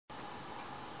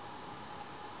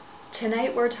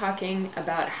Tonight we're talking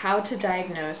about how to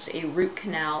diagnose a root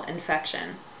canal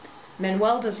infection.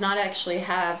 Manuel does not actually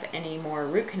have any more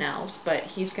root canals, but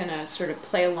he's going to sort of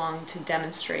play along to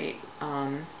demonstrate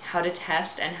how to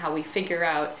test and how we figure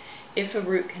out if a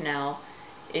root canal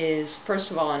is,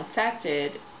 first of all,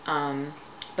 infected,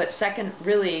 but second,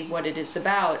 really what it is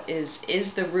about is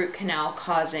the root canal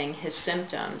causing his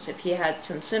symptoms? If he had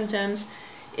some symptoms,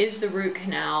 is the root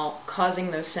canal causing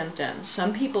those symptoms?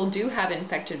 Some people do have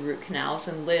infected root canals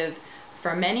and live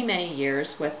for many, many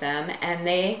years with them, and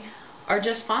they are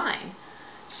just fine.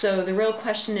 So the real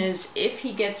question is, if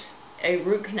he gets a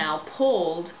root canal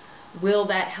pulled, will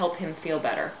that help him feel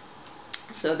better?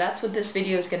 So that's what this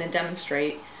video is going to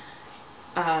demonstrate.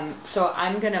 So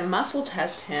I'm going to muscle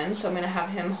test him. So I'm going to have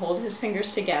him hold his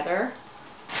fingers together,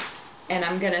 and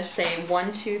I'm going to say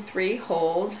 1, 2, 3,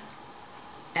 hold.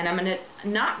 And I'm going to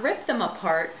not rip them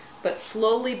apart, but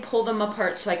slowly pull them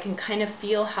apart so I can kind of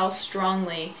feel how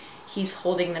strongly he's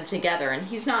holding them together. And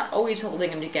he's not always holding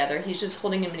them together, he's just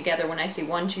holding them together. When I say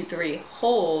 1, 2, 3,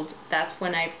 hold, that's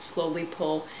when I slowly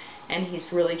pull, and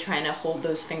he's really trying to hold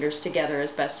those fingers together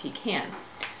as best he can.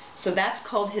 So that's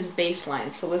called his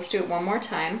baseline. So let's do it one more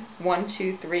time. 1,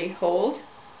 2, 3, hold.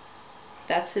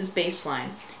 That's his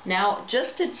baseline. Now,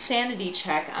 just to sanity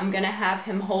check, I'm going to have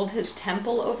him hold his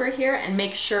temple over here and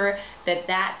make sure that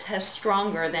that tests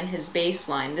stronger than his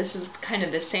baseline. This is kind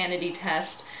of the sanity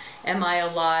test. Am I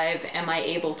alive? Am I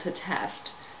able to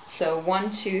test? So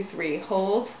 1, 2, 3,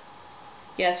 hold.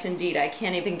 Yes, indeed, I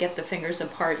can't even get the fingers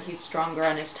apart. He's stronger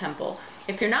on his temple.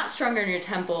 If you're not stronger in your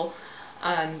temple,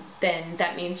 then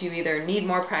that means you either need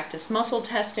more practice muscle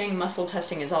testing. Muscle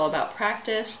testing is all about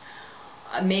practice.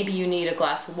 Maybe you need a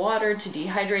glass of water to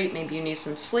dehydrate, maybe you need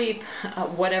some sleep,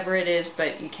 whatever it is,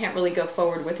 but you can't really go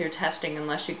forward with your testing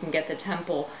unless you can get the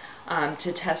temple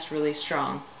to test really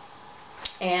strong.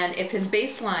 And if his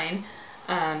baseline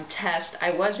test,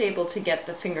 I was able to get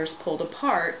the fingers pulled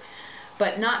apart,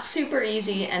 but not super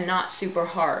easy and not super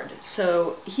hard.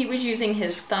 So he was using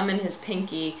his thumb and his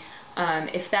pinky.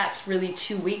 If that's really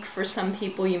too weak for some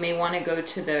people, you may want to go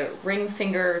to the ring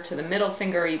finger, to the middle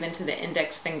finger, or even to the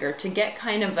index finger to get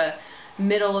kind of a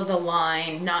middle of the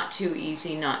line, not too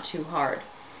easy, not too hard.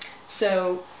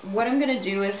 So what I'm going to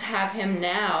do is have him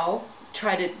now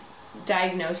try to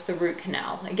diagnose the root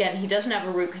canal. Again, he doesn't have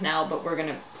a root canal, but we're going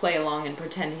to play along and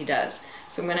pretend he does.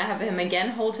 So I'm going to have him again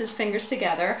hold his fingers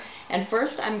together, and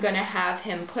first I'm going to have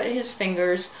him put his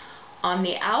fingers on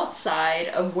the outside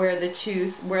of where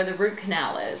the root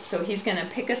canal is. So he's going to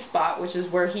pick a spot, which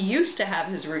is where he used to have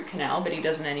his root canal, but he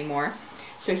doesn't anymore.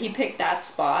 So he picked that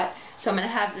spot. So I'm going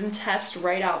to have him test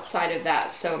right outside of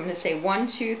that. So I'm going to say 1,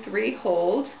 2, 3,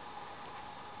 hold.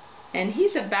 And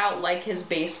he's about like his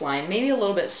baseline, maybe a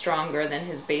little bit stronger than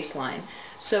his baseline.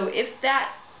 So if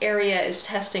that area is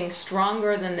testing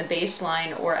stronger than the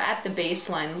baseline or at the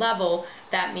baseline level,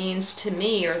 that means to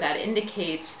me, or that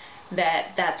indicates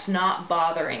that that's not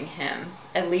bothering him,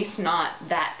 at least not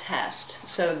that test.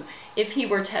 So if he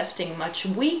were testing much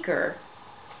weaker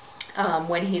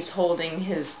when he's holding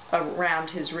around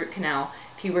his root canal,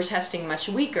 if he were testing much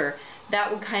weaker, that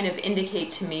would kind of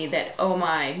indicate to me that, oh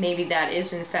my, maybe that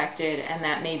is infected and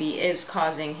that maybe is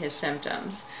causing his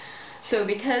symptoms. So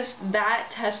because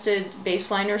that tested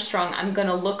baseline or strong, I'm going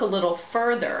to look a little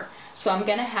further. So I'm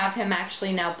going to have him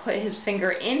actually now put his finger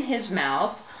in his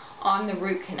mouth on the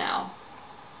root canal.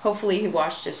 Hopefully he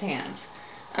washed his hands.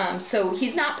 So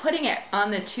he's not putting it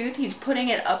on the tooth, he's putting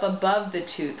it up above the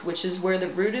tooth, which is where the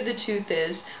root of the tooth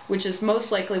is, which is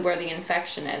most likely where the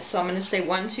infection is. So I'm going to say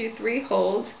 1, 2, 3,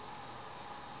 hold.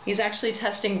 He's actually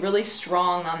testing really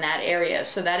strong on that area,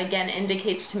 so that again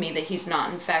indicates to me that he's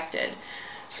not infected.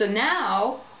 So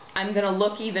now I'm going to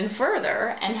look even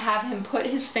further and have him put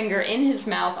his finger in his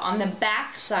mouth on the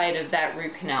back side of that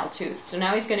root canal tooth. So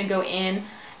now he's going to go in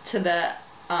to the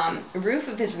roof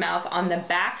of his mouth on the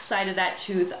back side of that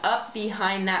tooth, up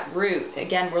behind that root.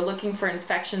 Again, we're looking for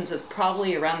infections that's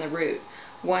probably around the root.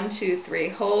 1, 2, 3,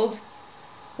 hold.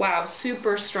 Wow,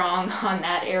 super strong on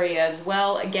that area as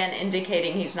well, again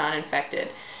indicating he's not infected.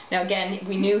 Now again,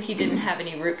 we knew he didn't have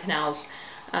any root canals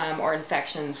or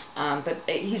infections, but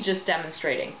he's just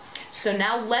demonstrating. So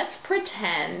now let's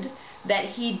pretend that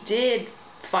he did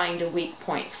find a weak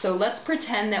point. So let's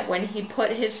pretend that when he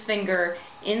put his finger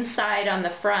inside on the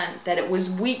front, that it was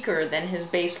weaker than his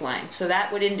baseline. So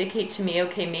that would indicate to me,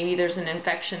 okay, maybe there's an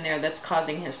infection there that's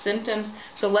causing his symptoms.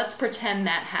 So let's pretend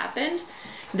that happened.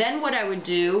 Then what I would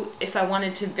do, if I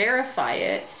wanted to verify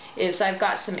it, is I've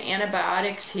got some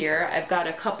antibiotics here. I've got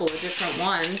a couple of different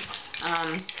ones.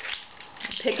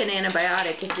 Pick an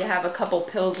antibiotic. If you have a couple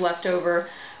pills left over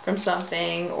from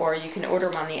something, or you can order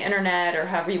them on the internet, or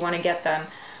however you want to get them.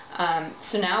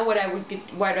 So now what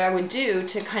I would do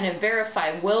to kind of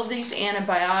verify, will these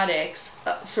antibiotics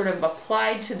sort of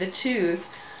applied to the tooth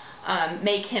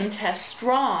make him test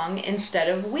strong instead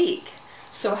of weak?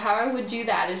 So how I would do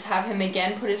that is have him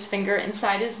again put his finger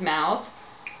inside his mouth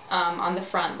on the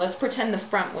front. Let's pretend the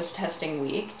front was testing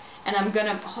weak. And I'm going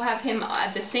to have him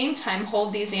at the same time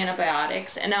hold these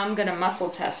antibiotics, and now I'm going to muscle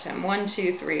test him. 1,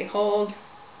 2, 3, hold.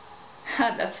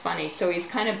 That's funny. So he's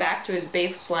kind of back to his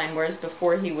baseline, whereas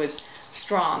before he was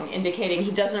strong, indicating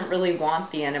he doesn't really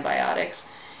want the antibiotics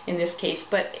in this case.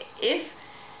 But if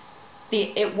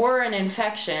it were an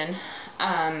infection,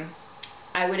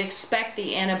 I would expect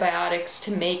the antibiotics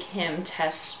to make him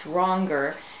test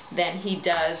stronger than he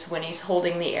does when he's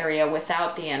holding the area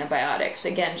without the antibiotics.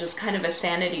 Again, just kind of a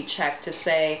sanity check to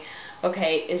say,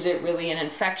 okay, is it really an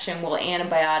infection? Will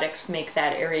antibiotics make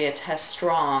that area test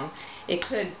strong? It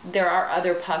could. There are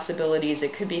other possibilities.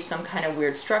 It could be some kind of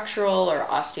weird structural or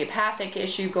osteopathic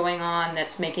issue going on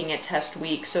that's making it test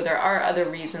weak. So there are other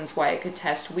reasons why it could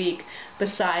test weak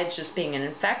besides just being an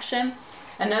infection.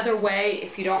 Another way,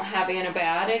 if you don't have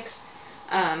antibiotics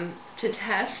to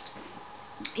test,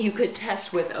 you could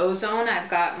test with ozone. I've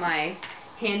got my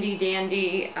handy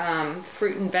dandy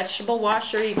fruit and vegetable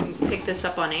washer. You can pick this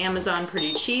up on Amazon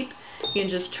pretty cheap. You can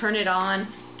just turn it on,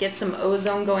 get some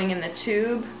ozone going in the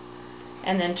tube,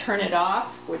 and then turn it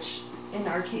off, which in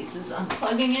our case is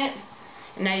unplugging it.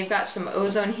 And now you've got some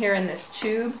ozone here in this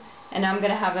tube, and I'm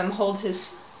going to have him hold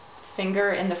his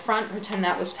finger in the front, pretend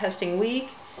that was testing weak.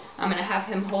 I'm going to have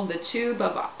him hold the tube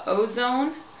of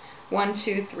ozone. 1,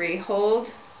 2, 3,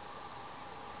 hold.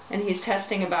 And he's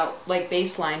testing about like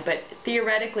baseline, but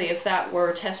theoretically if that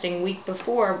were testing weak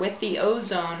before with the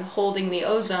ozone, holding the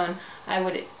ozone, I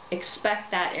would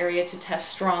expect that area to test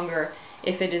stronger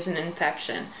if it is an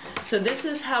infection. So this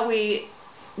is how we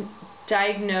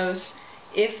diagnose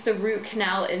if the root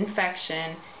canal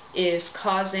infection is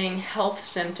causing health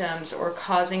symptoms or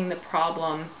causing the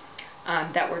problem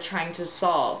that we're trying to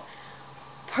solve.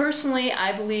 Personally,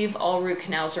 I believe all root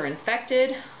canals are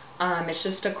infected. It's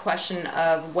just a question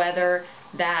of whether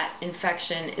that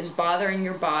infection is bothering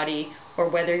your body or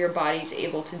whether your body's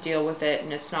able to deal with it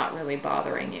and it's not really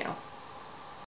bothering you.